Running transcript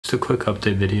Just a quick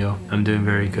update video. I'm doing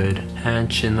very good.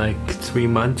 Hanch, in like 3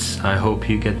 months, I hope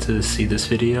you get to see this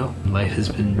video. Life has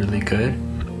been really good.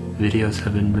 Videos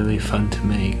have been really fun to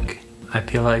make. I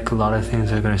feel like a lot of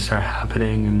things are gonna start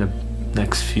happening in the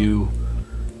next few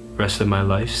rest of my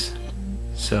lives.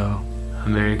 So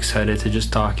I'm very excited to just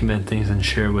document things and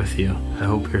share with you. I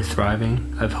hope you're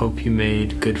thriving. I hope you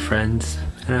made good friends,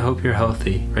 and I hope you're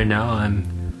healthy. Right now I'm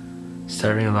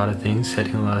starting a lot of things,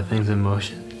 setting a lot of things in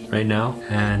motion right now,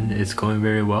 and it's going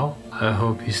very well. I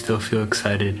hope you still feel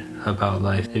excited about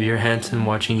life. If you're Hanson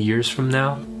watching years from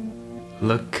now,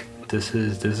 look, this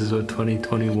is what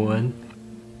 2021,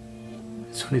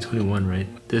 it's 2021, right?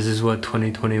 This is what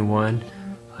 2021,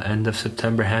 end of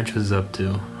September, Hanch was up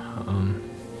to.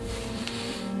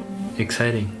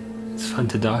 Exciting. It's fun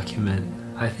to document.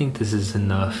 I think this is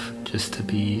enough just to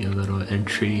be a little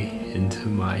entry into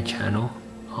my channel,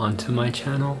 onto my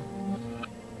channel.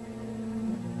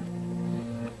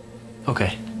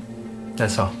 Okay,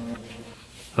 that's all.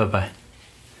 Bye-bye.